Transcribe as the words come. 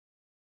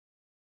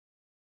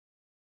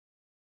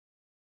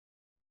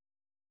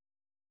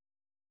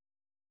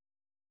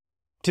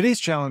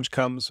Today's challenge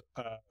comes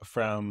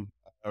from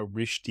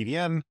Rish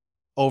DVN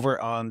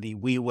over on the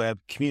WeWeb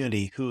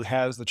community, who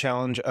has the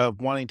challenge of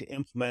wanting to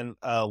implement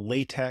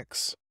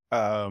LaTeX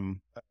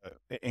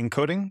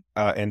encoding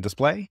and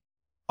display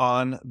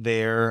on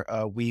their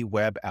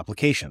WeWeb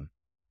application.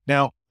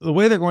 Now, the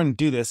way they're going to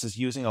do this is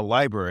using a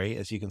library,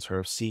 as you can sort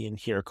of see in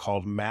here,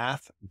 called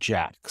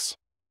MathJax.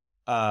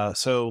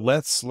 So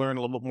let's learn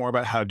a little bit more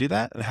about how to do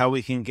that and how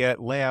we can get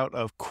layout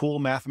of cool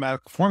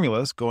mathematical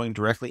formulas going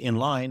directly in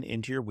line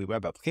into your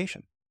WeWeb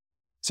application.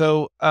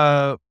 So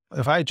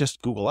if I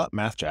just Google up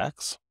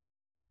MathJax,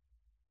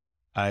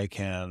 I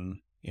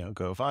can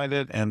go find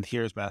it, and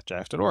here's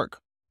mathjax.org.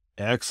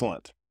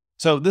 Excellent.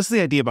 So this is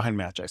the idea behind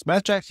MathJax.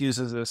 MathJax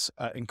uses this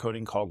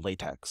encoding called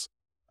LaTeX,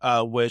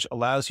 which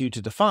allows you to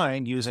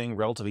define using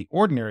relatively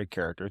ordinary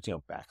characters,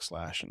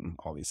 backslash and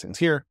all these things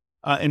here,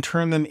 and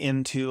turn them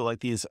into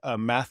like these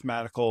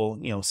mathematical,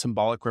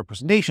 symbolic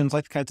representations,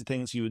 like the kinds of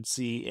things you would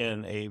see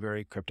in a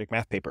very cryptic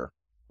math paper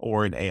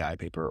or an AI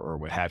paper or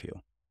what have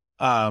you.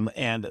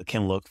 And it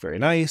can look very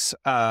nice.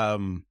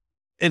 And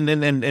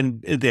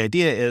the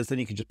idea is then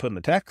you can just put in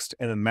the text,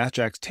 and then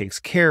MathJax takes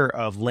care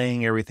of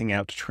laying everything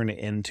out to turn it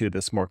into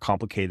this more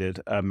complicated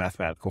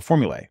mathematical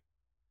formulae.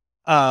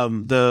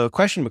 The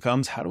question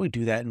becomes, how do we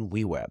do that in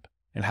WeWeb?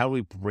 And how do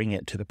we bring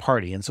it to the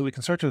party? And so we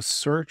can start to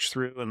search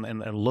through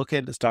and look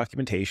at its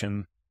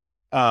documentation.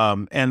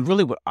 And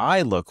really what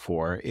I look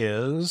for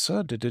is,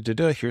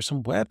 here's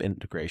some web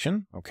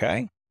integration.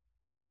 Okay.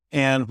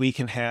 And we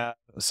can have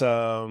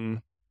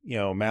some,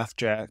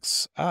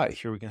 MathJax.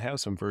 Here we can have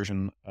some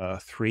version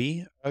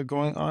 3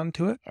 going on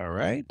to it. All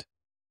right.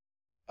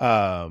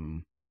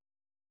 And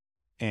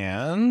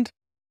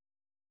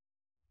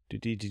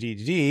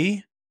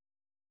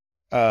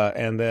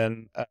and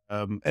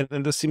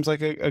then this seems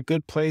like a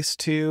good place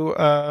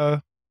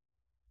to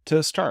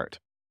start.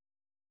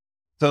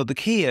 So the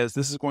key is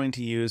this is going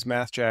to use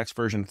MathJax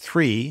version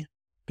 3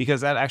 because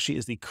that actually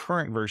is the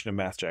current version of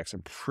MathJax.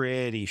 I'm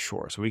pretty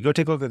sure. So we go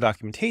take a look at the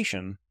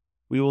documentation.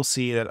 We will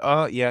see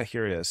that, yeah,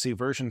 here it is. See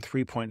version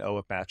 3.0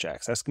 of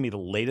MathJax. That's going to be the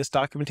latest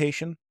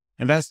documentation.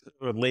 And that's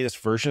the latest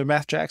version of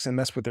MathJax. And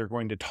that's what they're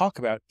going to talk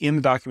about in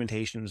the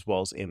documentation as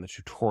well as in the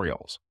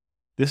tutorials.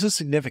 This is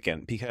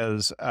significant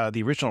because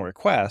the original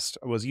request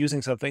was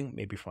using something,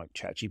 maybe from like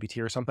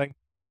ChatGPT or something,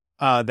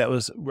 that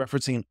was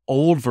referencing an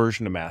old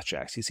version of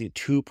MathJax. You see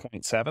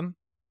 2.7,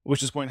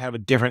 which is going to have a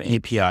different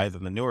API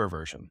than the newer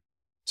version.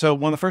 So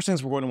one of the first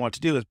things we're going to want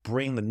to do is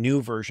bring the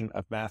new version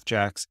of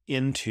MathJax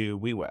into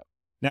WeWeb.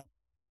 Now, to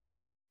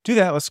do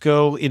that, let's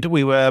go into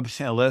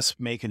WeWeb and let's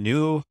make a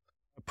new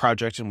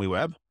project in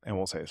WeWeb, and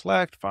we'll say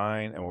select,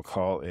 fine, and we'll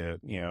call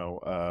it,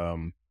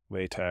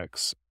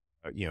 LaTeX,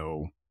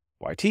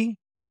 YT.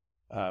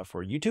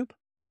 For YouTube.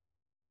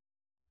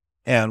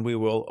 And we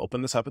will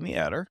open this up in the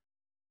editor.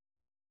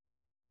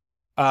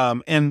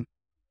 We're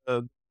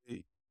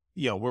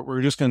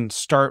just going to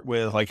start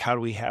with like, how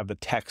do we have the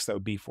text that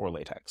would be for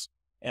LaTeX?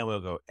 And we'll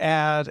go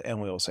add,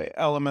 and we'll say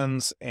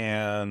elements.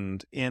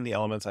 And in the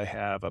elements, I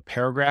have a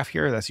paragraph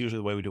here. That's usually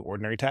the way we do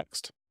ordinary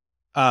text.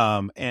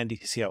 And you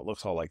can see how it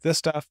looks all like this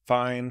stuff.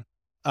 Fine.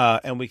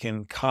 And we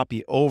can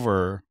copy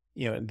over,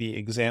 the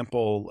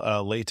example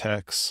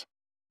LaTeX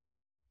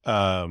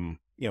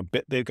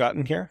bit they've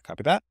gotten here.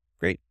 Copy that.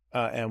 Great.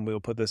 And we'll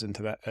put this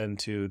into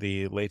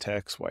the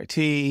LaTeX YT.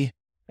 And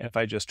if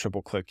I just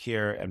triple click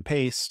here and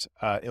paste,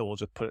 it will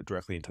just put it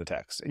directly into the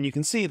text. And you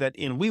can see that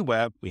in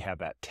WeWeb, we have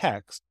that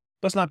text,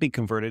 but it's not being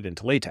converted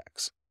into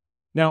LaTeX.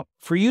 Now,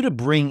 for you to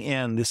bring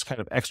in this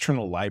kind of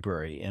external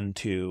library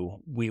into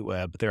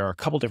WeWeb, there are a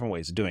couple different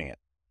ways of doing it.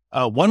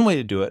 One way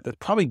to do it that's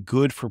probably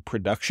good for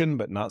production,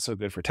 but not so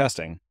good for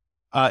testing,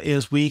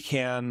 is we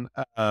can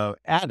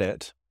add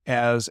it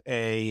as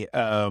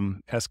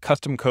as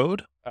custom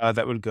code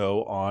that would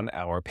go on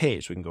our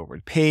page. We can go over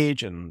to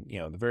page and,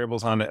 the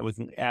variables on it, we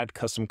can add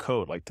custom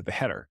code like to the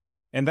header.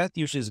 And that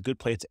usually is a good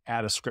place to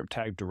add a script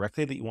tag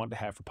directly that you want to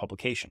have for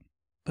publication.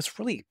 But it's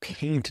really a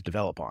pain to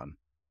develop on.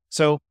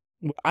 So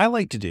what I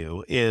like to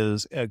do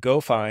is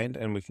go find,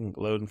 and we can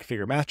load and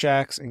configure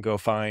MathJax and go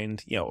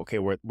find,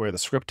 where the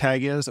script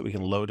tag is that we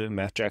can load in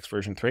MathJax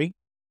version 3.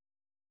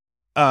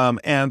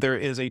 And there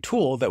is a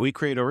tool that we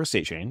create over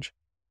state change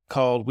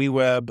called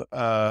WeWeb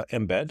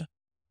Embed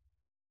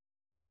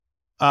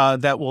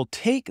that will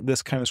take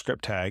this kind of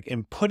script tag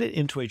and put it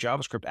into a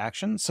JavaScript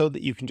action so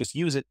that you can just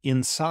use it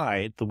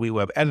inside the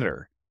WeWeb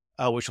editor,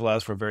 which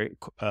allows for a very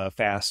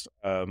fast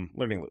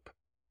learning loop.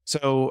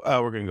 So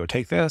we're going to go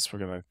take this. We're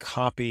going to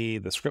copy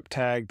the script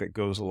tag that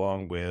goes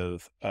along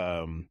with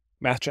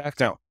MathJax.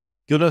 Now,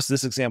 you'll notice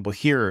this example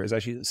here is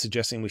actually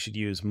suggesting we should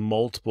use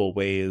multiple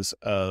ways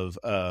of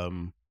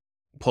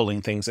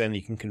pulling things in.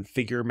 You can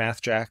configure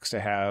MathJax to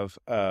have,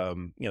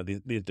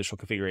 the additional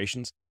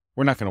configurations.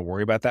 We're not going to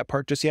worry about that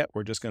part just yet.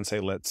 We're just going to say,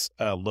 let's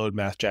load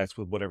MathJax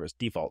with whatever its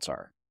defaults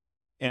are.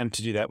 And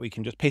to do that, we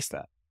can just paste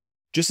that.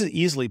 Just as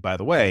easily, by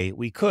the way,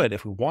 we could,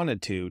 if we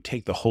wanted to,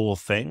 take the whole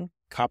thing,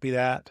 copy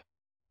that,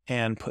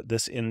 and put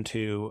this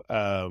into,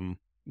 the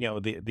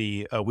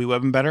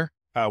WeWeb embedder,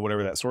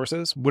 whatever that source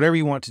is. Whatever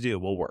you want to do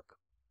will work.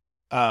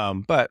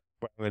 But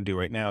what I'm going to do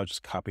right now is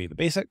just copy the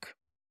basic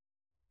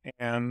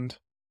and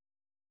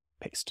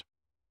paste.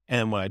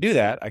 And when I do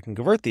that, I can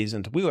convert these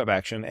into WeWeb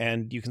action,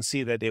 and you can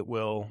see that it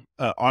will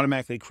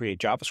automatically create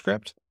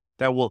JavaScript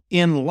that will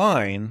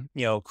inline,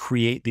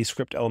 create the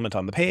script element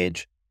on the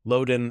page,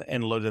 load in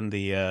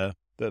the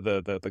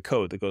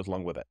code that goes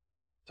along with it.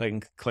 So I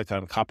can click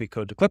on copy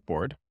code to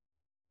clipboard,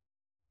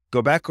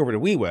 go back over to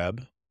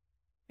WeWeb,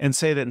 and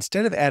say that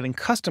instead of adding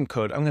custom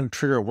code, I'm going to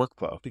trigger a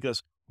workflow,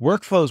 because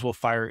workflows will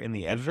fire in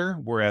the editor,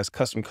 whereas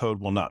custom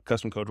code will not.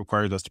 Custom code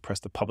requires us to press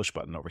the publish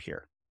button over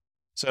here.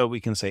 So we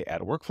can say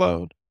add a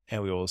workflow,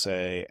 and we will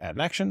say add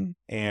an action,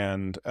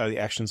 and the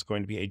action is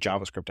going to be a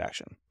JavaScript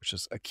action, which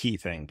is a key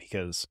thing,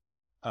 because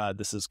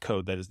this is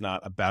code that is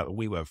not about a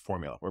WeWeb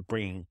formula. We're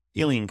bringing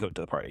alien code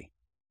to the party.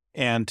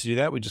 And to do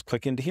that, we just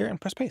click into here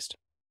and press paste.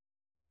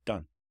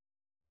 Done.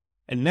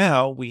 And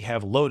now we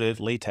have loaded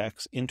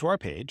LaTex into our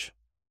page.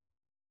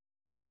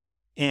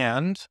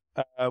 And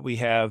we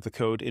have the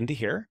code into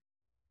here.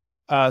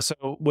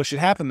 So what should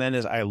happen then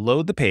is I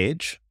load the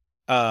page,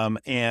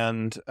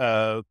 and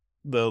the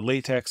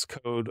LaTex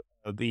code,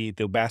 the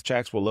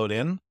MathJax will load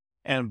in.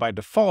 And by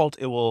default,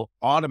 it will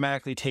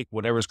automatically take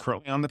whatever's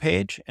currently on the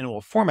page, and it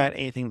will format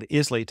anything that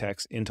is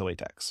LaTex into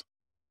LaTex.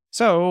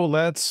 So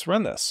let's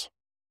run this.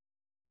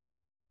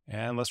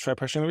 And let's try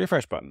pressing the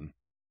refresh button.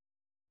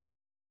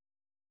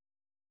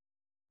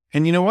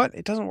 And you know what?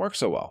 It doesn't work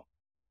so well.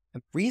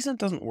 And the reason it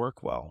doesn't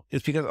work well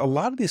is because a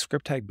lot of these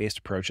script tag-based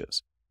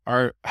approaches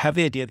have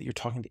the idea that you're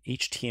talking to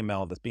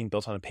HTML that's being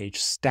built on a page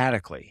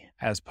statically,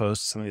 as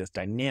opposed to something that's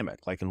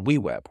dynamic, like in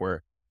WeWeb,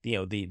 where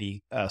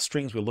the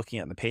strings we're looking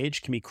at in the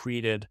page can be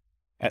created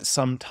at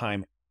some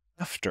time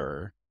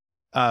after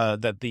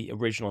that the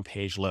original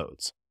page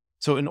loads.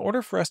 So in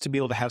order for us to be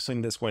able to have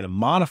something that's going to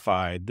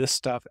modify this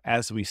stuff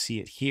as we see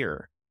it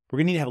here, we're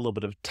going to need to have a little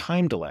bit of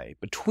time delay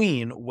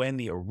between when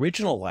the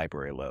original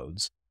library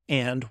loads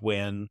and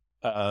when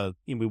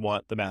we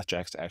want the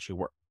MathJax to actually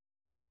work.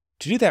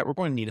 To do that, we're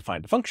going to need to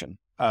find a function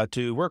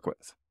to work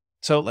with.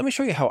 So let me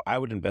show you how I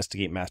would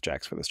investigate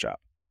MathJax for this job.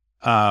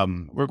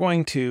 We're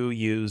going to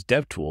use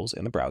DevTools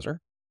in the browser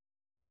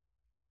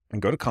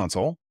and go to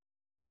console.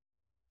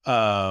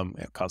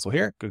 Console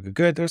here.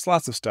 Good. There's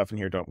lots of stuff in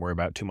here. Don't worry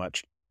about it too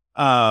much.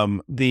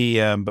 But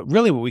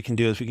really what we can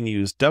do is we can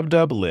use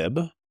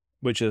www,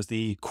 which is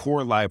the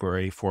core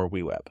library for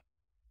WeWeb,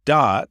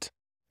 get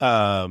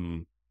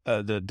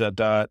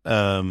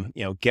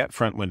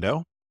front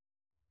window.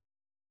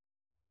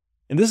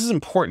 And this is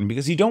important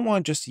because you don't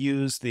want to just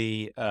use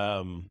the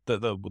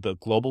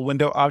global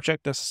window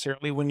object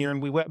necessarily when you're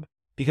in WeWeb,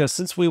 because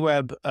since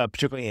WeWeb,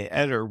 particularly an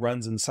editor,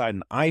 runs inside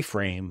an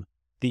iframe,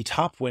 the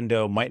top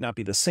window might not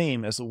be the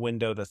same as the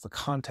window that's the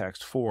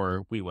context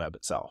for WeWeb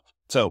itself.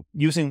 So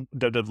using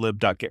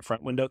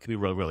www.getFrontWindow can be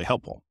really, really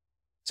helpful.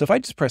 So if I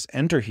just press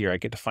enter here, I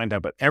get to find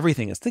out what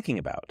everything is thinking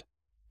about.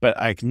 But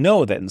I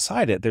know that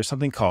inside it, there's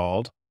something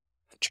called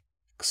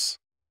MathJax.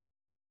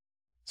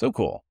 So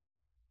cool.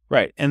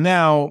 Right. And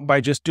now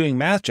by just doing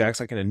MathJax,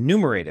 I can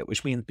enumerate it,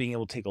 which means being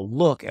able to take a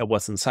look at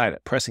what's inside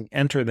it. Pressing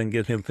enter then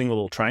gives me the thing with a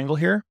little triangle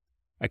here.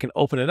 I can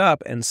open it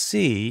up and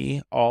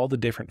see all the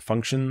different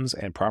functions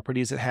and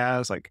properties it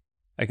has. Like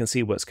I can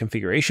see what its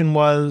configuration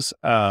was,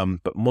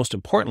 but most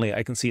importantly,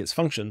 I can see its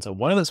functions. And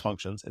one of its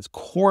functions, its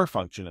core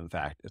function, in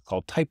fact, is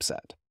called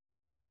typeset.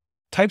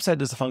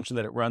 Typeset is the function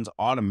that it runs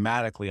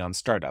automatically on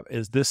startup.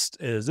 Is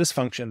this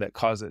function that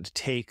causes it to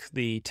take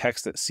the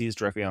text that it sees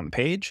directly on the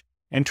page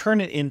and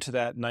turn it into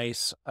that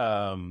nice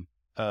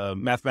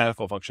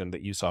mathematical function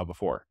that you saw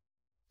before.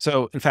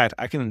 So in fact,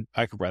 I can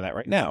run that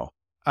right now.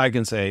 I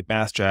can say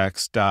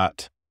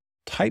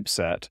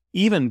MathJax.typeset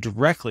even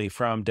directly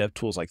from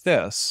DevTools like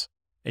this,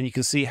 and you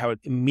can see how it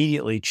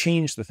immediately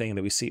changed the thing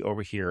that we see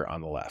over here on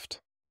the left.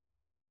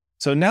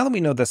 So now that we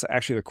know that's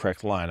actually the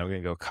correct line, I'm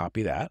going to go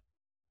copy that.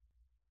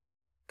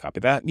 Copy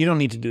that. You don't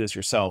need to do this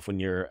yourself when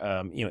you're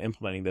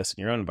implementing this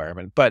in your own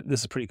environment, but this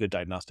is a pretty good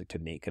diagnostic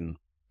technique and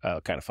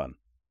kind of fun.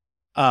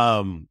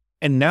 And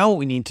now what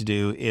we need to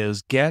do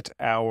is get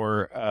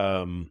our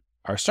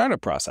startup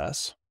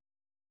process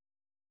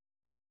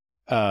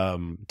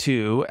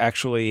to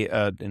actually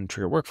in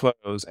trigger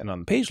workflows and on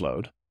the page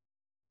load.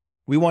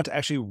 We want to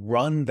actually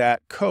run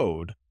that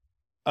code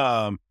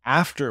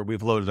after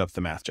we've loaded up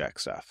the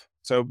MathJax stuff.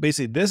 So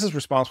basically, this is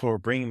responsible for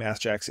bringing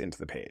MathJax into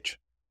the page,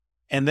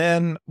 and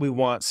then we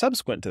want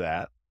subsequent to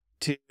that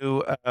to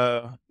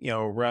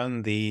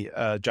run the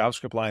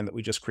JavaScript line that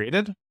we just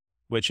created,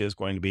 which is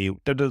going to be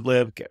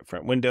www get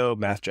front window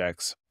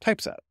MathJax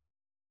typeset.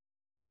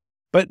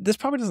 But this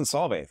probably doesn't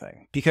solve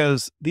anything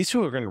because these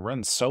two are going to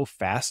run so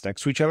fast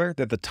next to each other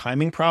that the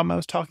timing problem I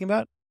was talking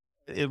about,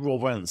 it will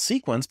run in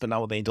sequence, but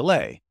not with any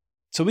delay.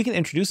 So we can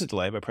introduce a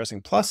delay by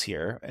pressing plus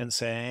here and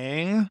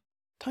saying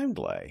time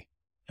delay.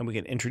 And we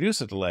can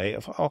introduce a delay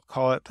of, I'll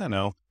call it,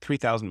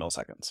 3,000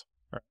 milliseconds.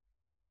 Right?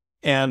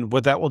 And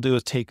what that will do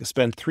is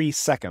spend 3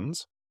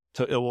 seconds.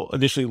 So it will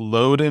initially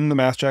load in the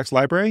MathJax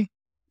library,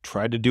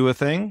 try to do a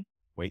thing,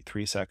 wait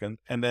 3 seconds,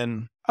 and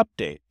then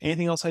update.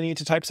 Anything else I need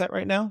to typeset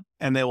right now?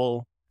 And they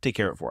will take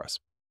care of it for us.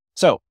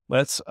 So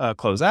let's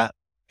close that,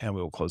 and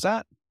we will close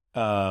that.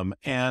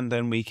 And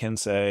then we can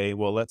say,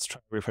 well, let's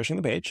try refreshing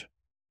the page.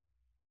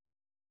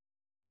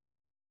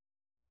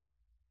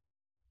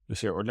 You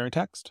see our ordinary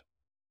text.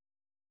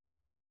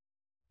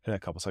 And a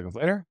couple seconds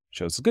later,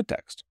 shows the good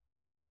text.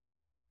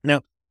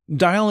 Now,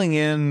 dialing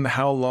in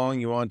how long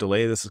you want to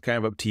delay this is kind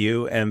of up to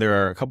you. And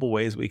there are a couple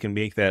ways we can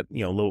make that, a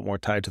little bit more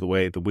tied to the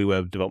way the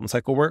WeWeb development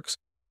cycle works.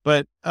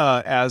 But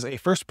as a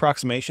first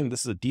approximation,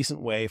 this is a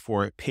decent way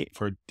for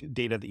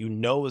data that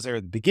is there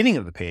at the beginning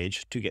of the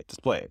page to get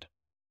displayed.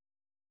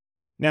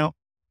 Now,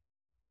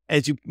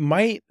 as you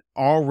might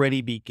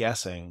already be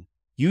guessing,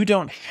 you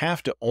don't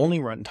have to only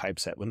run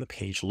typeset when the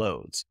page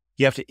loads.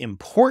 You have to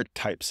import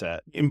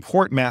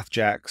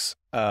MathJax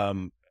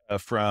from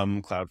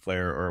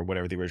Cloudflare or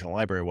whatever the original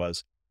library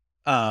was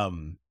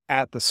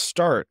at the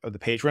start of the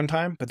page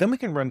runtime. But then we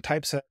can run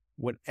typeset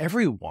whenever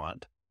we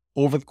want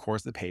over the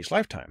course of the page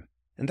lifetime.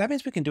 And that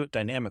means we can do it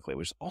dynamically,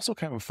 which is also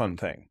kind of a fun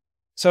thing.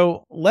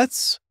 So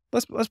let's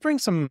bring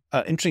some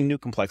interesting new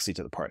complexity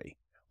to the party.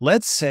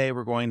 Let's say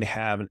we're going to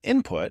have an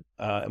input,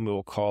 and we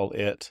will call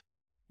it,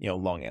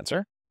 long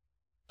answer.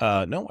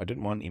 No, I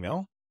didn't want an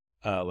email.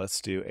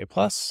 Let's do a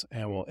plus,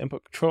 and we'll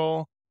input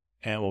control,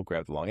 and we'll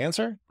grab the long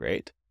answer.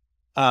 Great.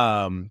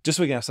 Just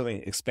so we can have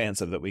something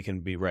expansive that we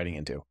can be writing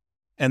into.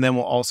 And then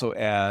we'll also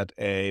add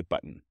a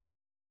button.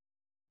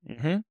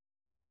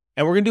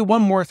 And we're going to do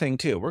one more thing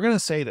too. We're going to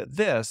say that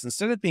this,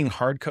 instead of being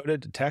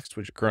hard-coded to text,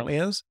 which it currently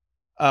is,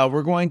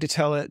 we're going to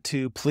tell it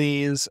to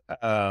please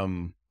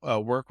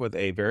work with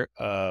a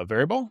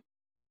variable.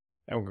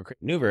 And we're going to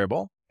create a new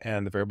variable.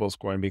 And the variable is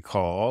going to be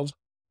called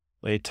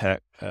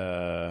LaTex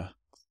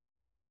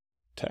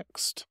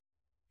text.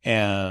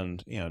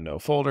 And, no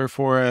folder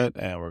for it.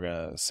 And we're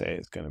going to say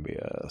it's going to be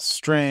a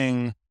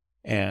string.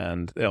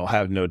 And it'll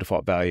have no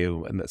default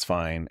value, and that's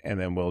fine. And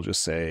then we'll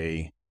just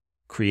say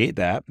create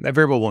that. That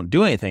variable won't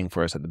do anything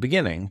for us at the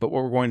beginning, but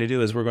what we're going to do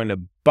is we're going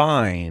to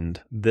bind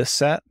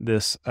this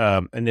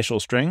initial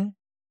string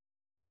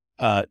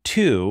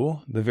to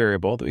the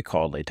variable that we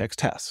called LaTex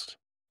test.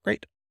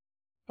 Great.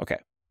 Okay.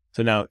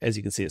 So now, as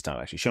you can see, it's not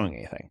actually showing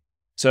anything.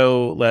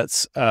 So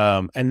let's,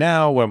 and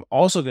now what I'm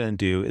also going to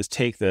do is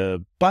take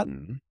the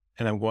button,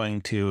 and I'm going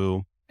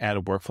to add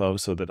a workflow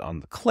so that on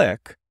the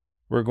click,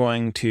 we're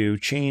going to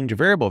change a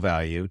variable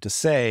value to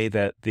say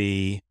that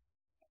the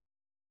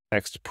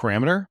text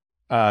parameter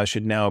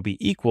should now be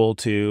equal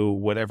to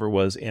whatever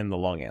was in the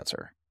long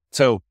answer.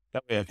 So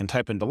that way I can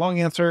type in the long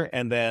answer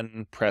and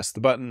then press the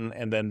button,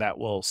 and then that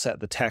will set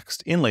the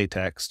text in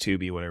LaTex to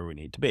be whatever we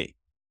need to be.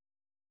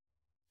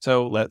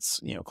 So let's,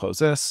 close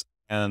this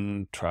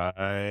and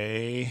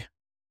try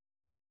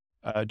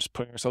just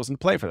putting ourselves into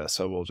play for this.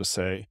 So we'll just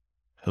say,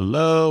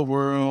 hello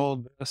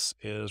world, this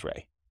is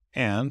Ray,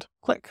 and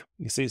click.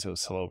 You see, so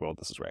it's hello world,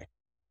 this is Ray.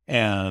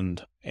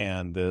 And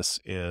this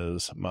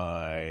is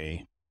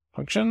my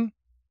function.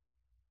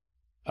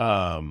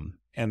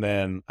 And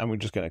then I'm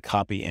just going to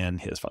copy in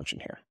his function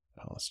here.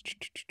 Let's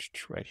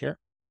right here.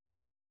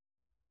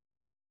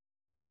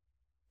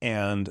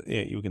 And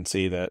you can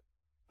see that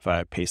if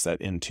I paste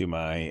that into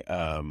my,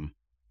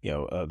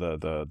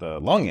 the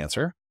long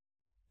answer,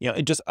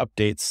 it just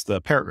updates the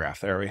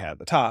paragraph that I already had at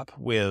the top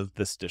with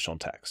this additional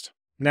text.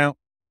 Now,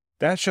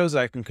 that shows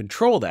that I can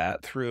control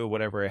that through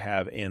whatever I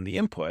have in the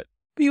input,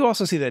 but you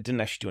also see that it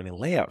didn't actually do any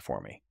layout for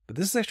me. But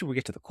this is actually where we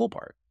get to the cool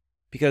part,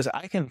 because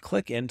I can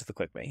click into the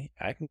ClickMe,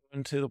 I can go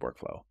into the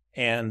workflow,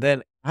 and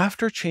then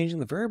after changing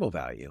the variable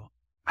value,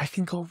 I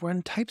can go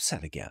run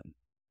typeset again.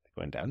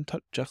 Going down to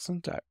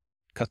custom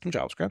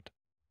JavaScript.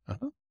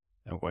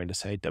 I'm going to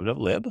say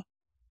www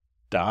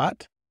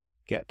dot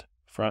get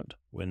front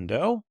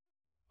window,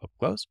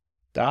 close,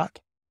 dot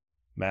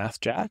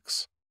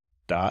MathJax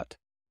dot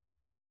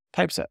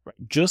typeset, right?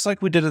 Just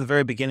like we did at the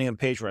very beginning of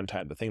page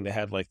runtime, the thing that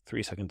had like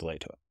 3-second delay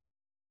to it.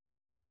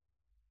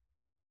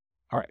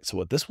 All right, so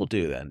what this will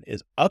do then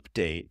is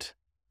update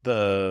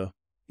the,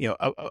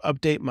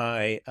 update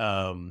my,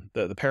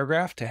 the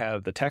paragraph to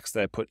have the text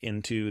that I put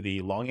into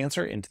the long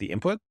answer into the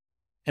input,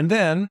 and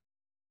then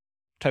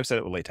typeset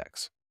it with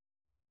LaTex.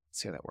 Let's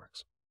see how that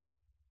works.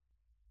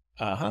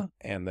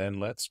 And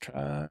then let's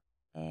try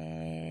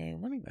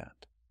running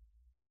that.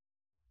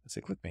 Let's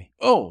say click me.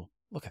 Oh,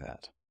 look at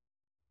that.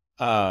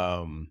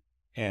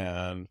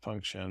 And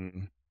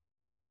function,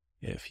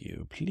 if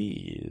you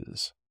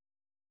please.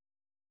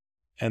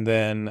 And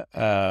then,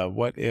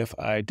 what if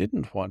I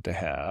didn't want to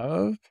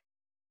have,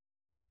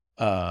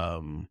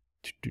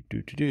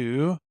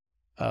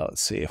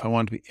 let's see, if I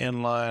want to be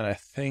inline, I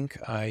think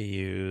I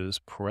use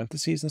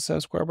parentheses instead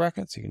of square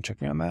brackets. You can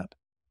check me on that.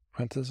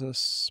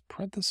 Parenthesis.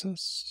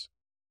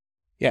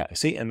 Yeah,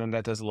 see, and then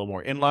that does a little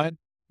more inline.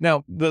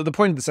 Now, the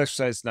point of this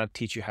exercise is not to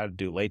teach you how to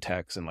do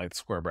LaTeX and like the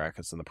square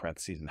brackets and the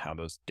parentheses and how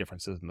those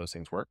differences and those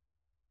things work.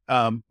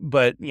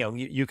 But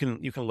you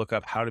can look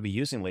up how to be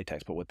using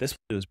LaTeX, but what this will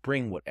do is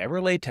bring whatever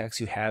LaTeX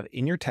you have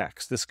in your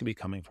text. This could be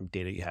coming from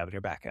data you have in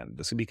your backend.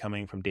 This could be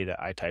coming from data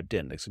I typed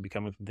in. This could be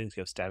coming from things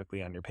you have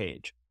statically on your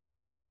page.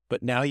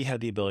 But now you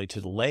have the ability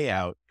to lay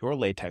out your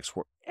LaTeX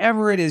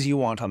wherever it is you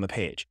want on the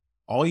page.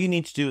 All you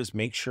need to do is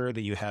make sure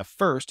that you have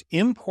first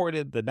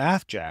imported the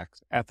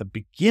MathJax at the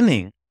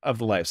beginning of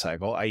the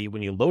lifecycle, i.e.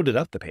 when you loaded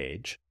up the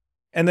page.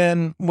 And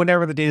then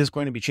whenever the data is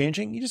going to be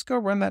changing, you just go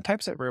run that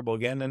typeset variable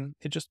again, and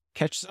it just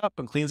catches up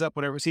and cleans up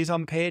whatever it sees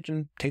on the page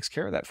and takes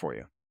care of that for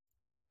you.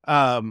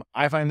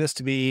 I find this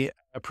to be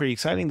pretty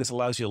exciting. This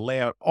allows you to lay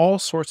out all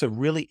sorts of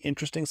really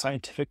interesting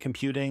scientific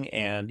computing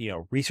and,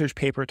 research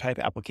paper type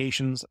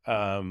applications,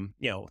 through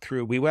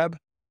WeWeb.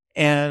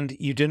 And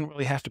you didn't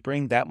really have to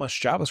bring that much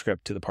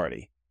JavaScript to the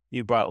party.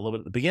 You brought a little bit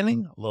at the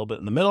beginning, a little bit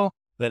in the middle,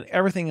 then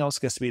everything else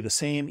gets to be the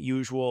same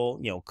usual,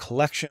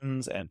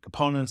 collections and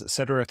components,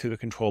 etc., through the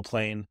control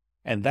plane.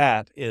 And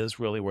that is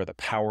really where the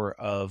power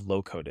of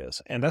low code is.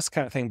 And that's the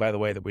kind of thing, by the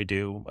way, that we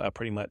do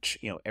pretty much,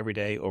 every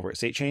day over at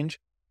State Change,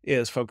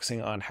 is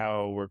focusing on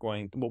how we're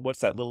what's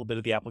that little bit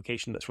of the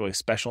application that's really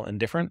special and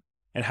different,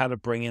 and how to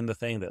bring in the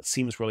thing that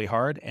seems really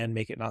hard and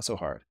make it not so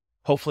hard.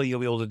 Hopefully you'll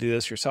be able to do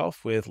this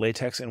yourself with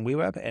LaTeX and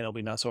WeWeb, and it'll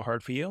be not so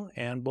hard for you.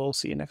 And we'll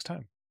see you next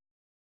time.